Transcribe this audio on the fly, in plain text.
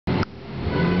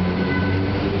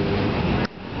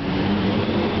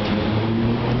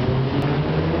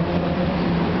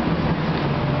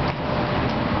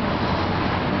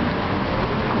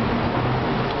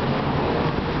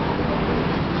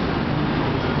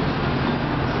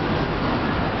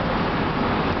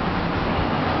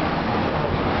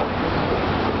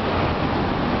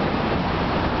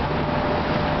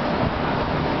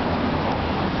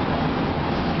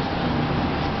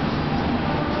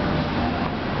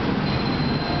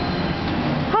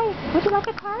Would you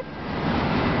like a card?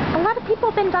 A lot of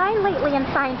people have been dying lately in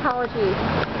Scientology.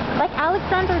 Like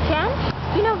Alexander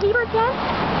Jench. You know Heber Jench?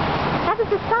 That is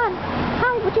his son.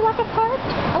 Hi, would you like a card?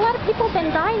 A lot of people have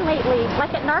been dying lately,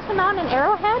 like at Narconon and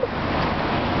Arrowhead.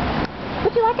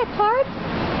 Would you like a card?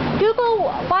 Google,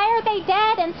 why are they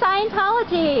dead in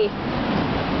Scientology?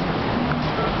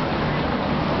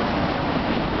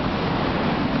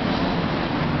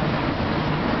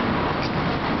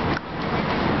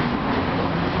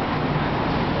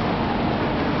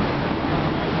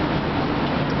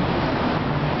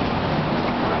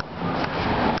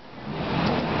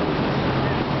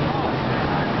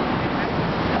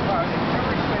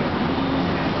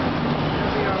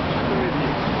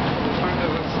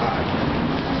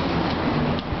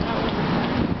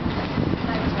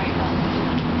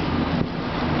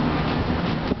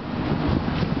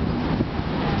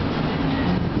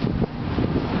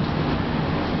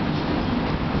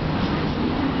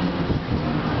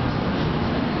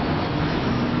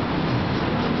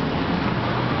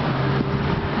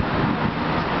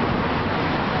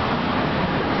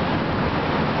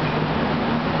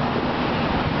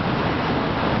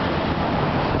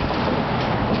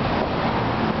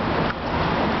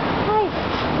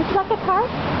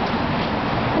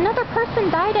 Another person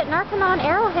died at Narconon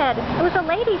Arrowhead. It was a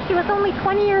lady. She was only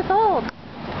 20 years old.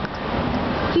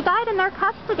 She died in their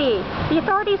custody. The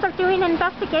authorities are doing an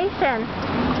investigation.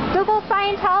 Google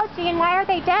Scientology and why are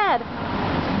they dead?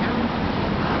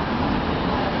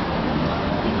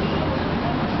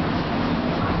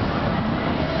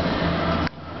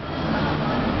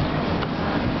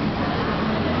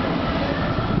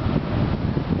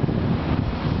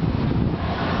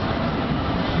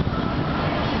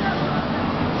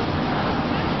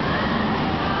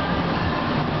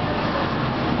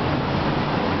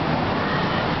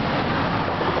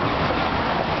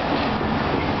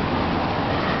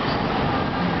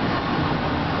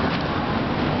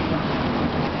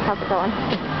 How's it going?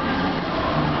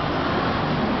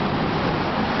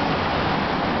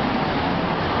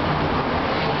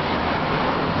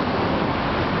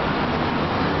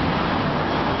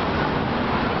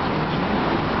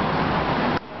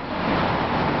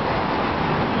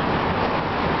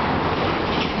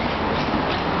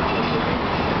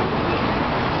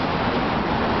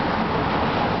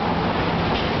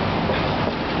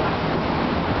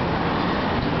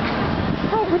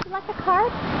 Hey, would you like a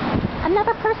card?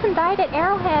 Another person died at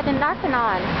Arrowhead in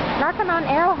Narconon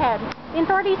Arrowhead. The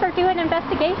authorities are doing an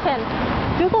investigation.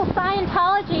 Google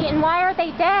Scientology and why are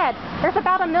they dead? There's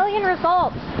about 1 million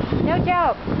results. No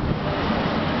joke.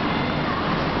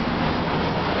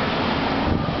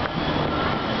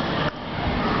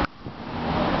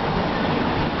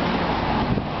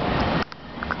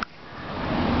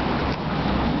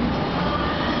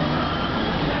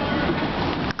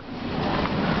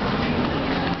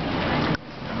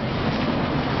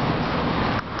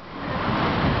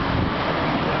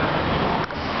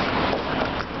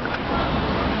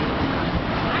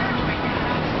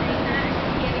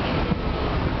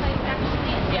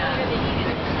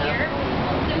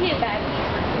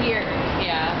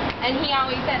 And he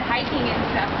always said hiking and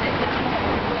stuff.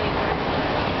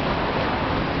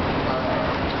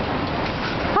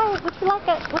 Hi, would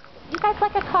you guys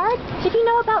like a card? Did you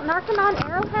know about Narconon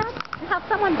Arrowhead and how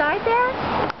someone died there?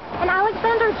 And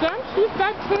Alexander Jench, he's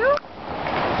dead too?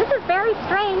 This is very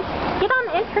strange. Get on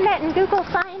the internet and Google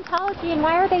Scientology and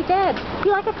why are they dead? Do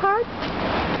you like a card?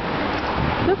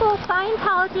 Google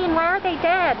Scientology and why are they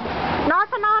dead?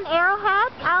 Narconon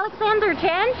Arrowhead, Alexander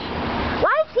Jench.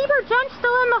 Why is Heber Jench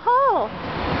still in the hole?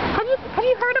 Have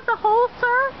you heard of the hole,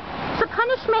 sir? It's a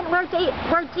punishment where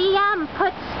DM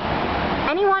puts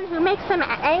anyone who makes him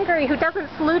angry, who doesn't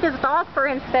salute his dog, for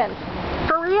instance.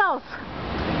 For reals.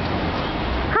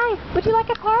 Hi, would you like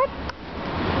a card?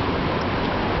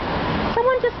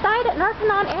 Someone just died at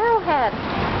Narconon Arrowhead.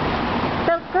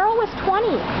 The girl was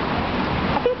 20.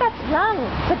 I think that's young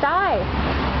to die.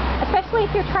 Especially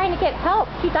if you're trying to get help.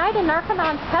 She died in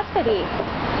Narconon's custody.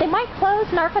 They might close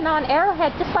Narconon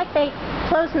Arrowhead just like they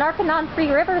closed Narconon Three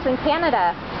Rivers in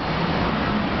Canada.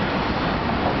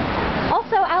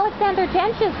 Also, Alexander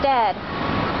Jench is dead.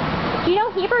 Do you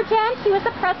know Heber Jench? He was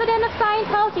the president of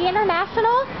Scientology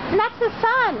International, and that's his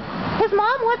son. His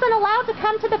mom wasn't allowed to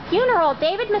come to the funeral.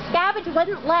 David Miscavige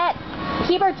wouldn't let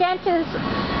Heber Jench's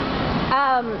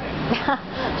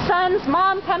son's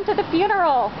mom come to the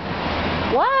funeral.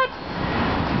 What?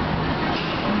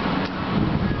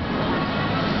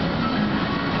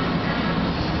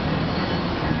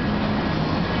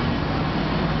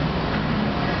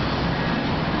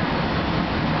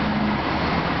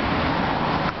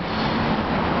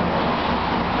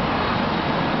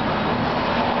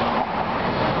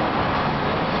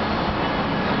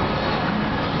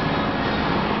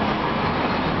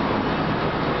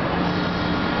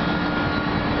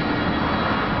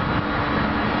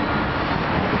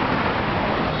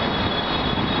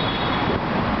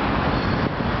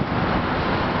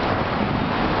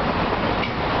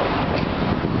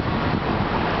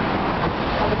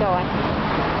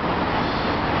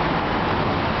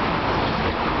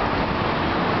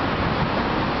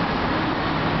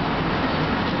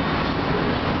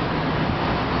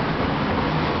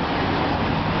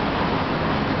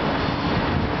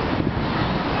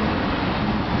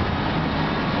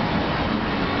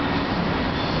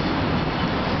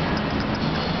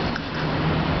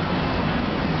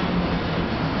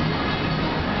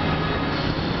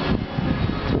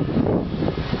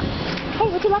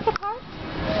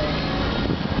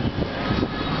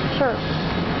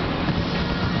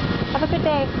 good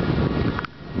day.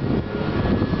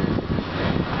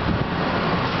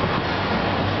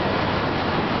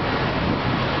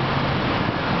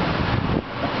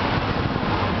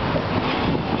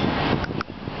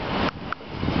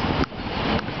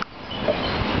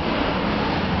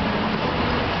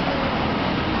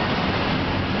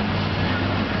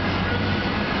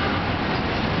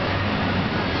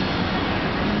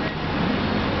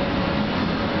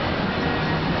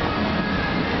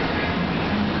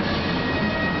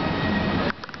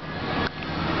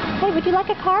 Hey, would you like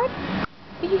a card?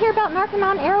 Did you hear about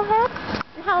Narconon Arrowhead?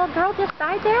 And how a girl just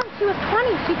died there? She was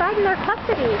 20. She died in their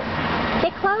custody.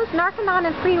 They closed Narconon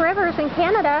in Three Rivers in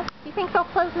Canada. Do you think they'll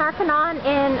close Narconon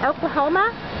in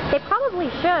Oklahoma? They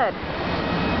probably should.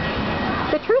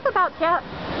 The truth about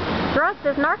drugs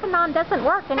is Narconon doesn't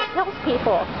work and it kills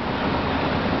people.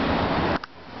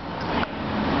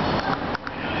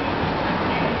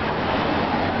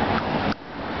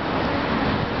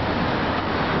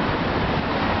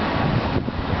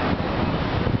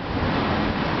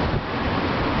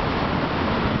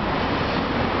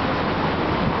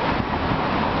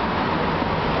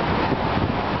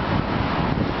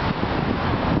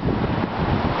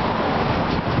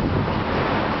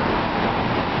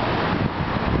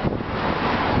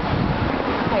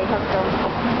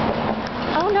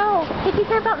 Oh no! Did you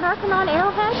hear about Narconon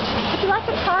Arrowhead? Would you like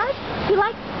a card? Would you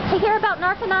like to hear about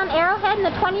Narconon Arrowhead and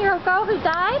the 20-year-old girl who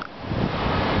died?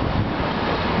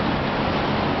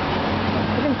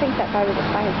 I didn't think that guy was a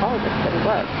Scientologist, but he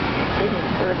was. It gave me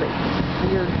a really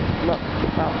weird look.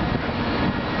 Well,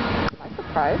 am I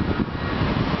surprised?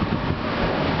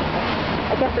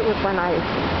 I guess it was when I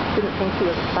didn't think he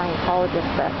was a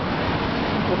Scientologist that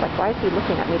I was like, why is he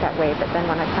looking at me that way? But then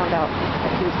when I found out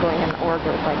that he was going in the org,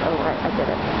 it was like, oh, right, I get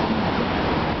it.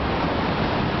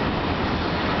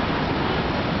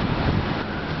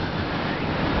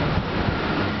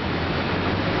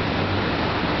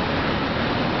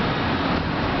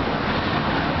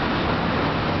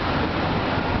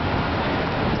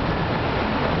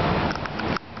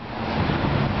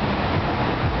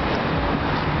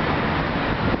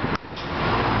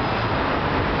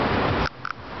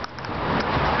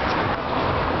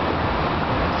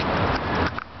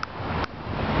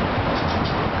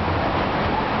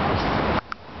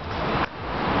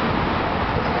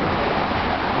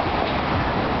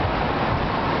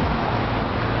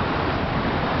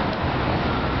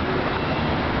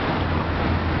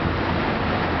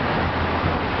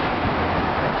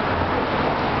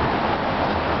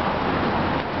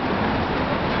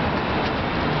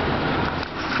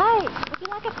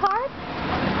 A card?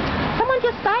 Someone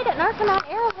just died at Narconon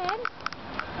Arrowhead.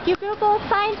 If you Google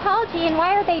Scientology and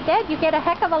why are they dead, you get a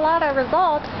heck of a lot of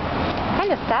results.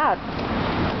 Kind of sad.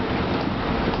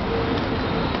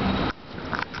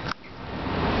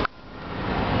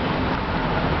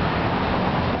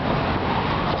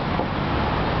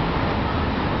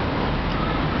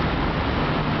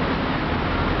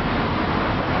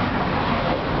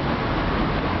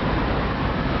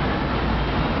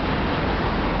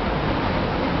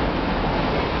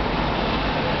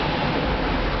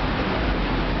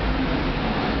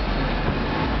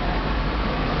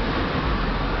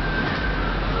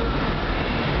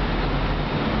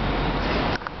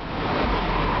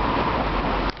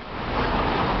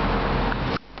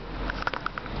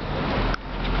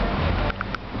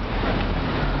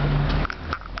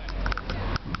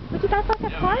 Would you guys like a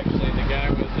card?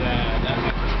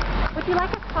 Would you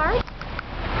like a card?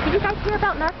 Did you guys hear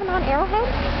about Narconon Arrowhead?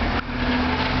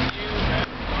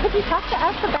 Could you talk to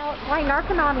us about why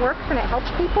Narconon works and it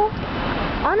helps people?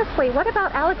 Honestly, what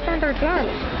about Alexander Jen?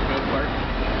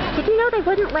 Did you know they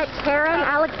wouldn't let Karen,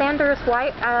 Alexander's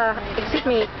wife,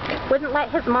 wouldn't let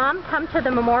his mom come to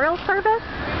the memorial service?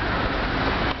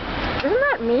 Isn't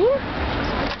that mean?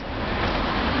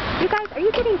 You guys, are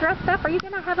you getting dressed up? Are you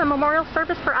going to have a memorial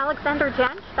service for Alexander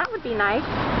Jench? That would be nice.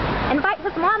 Invite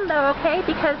his mom though, okay?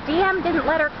 Because DM didn't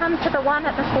let her come to the one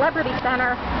at the Celebrity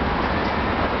Center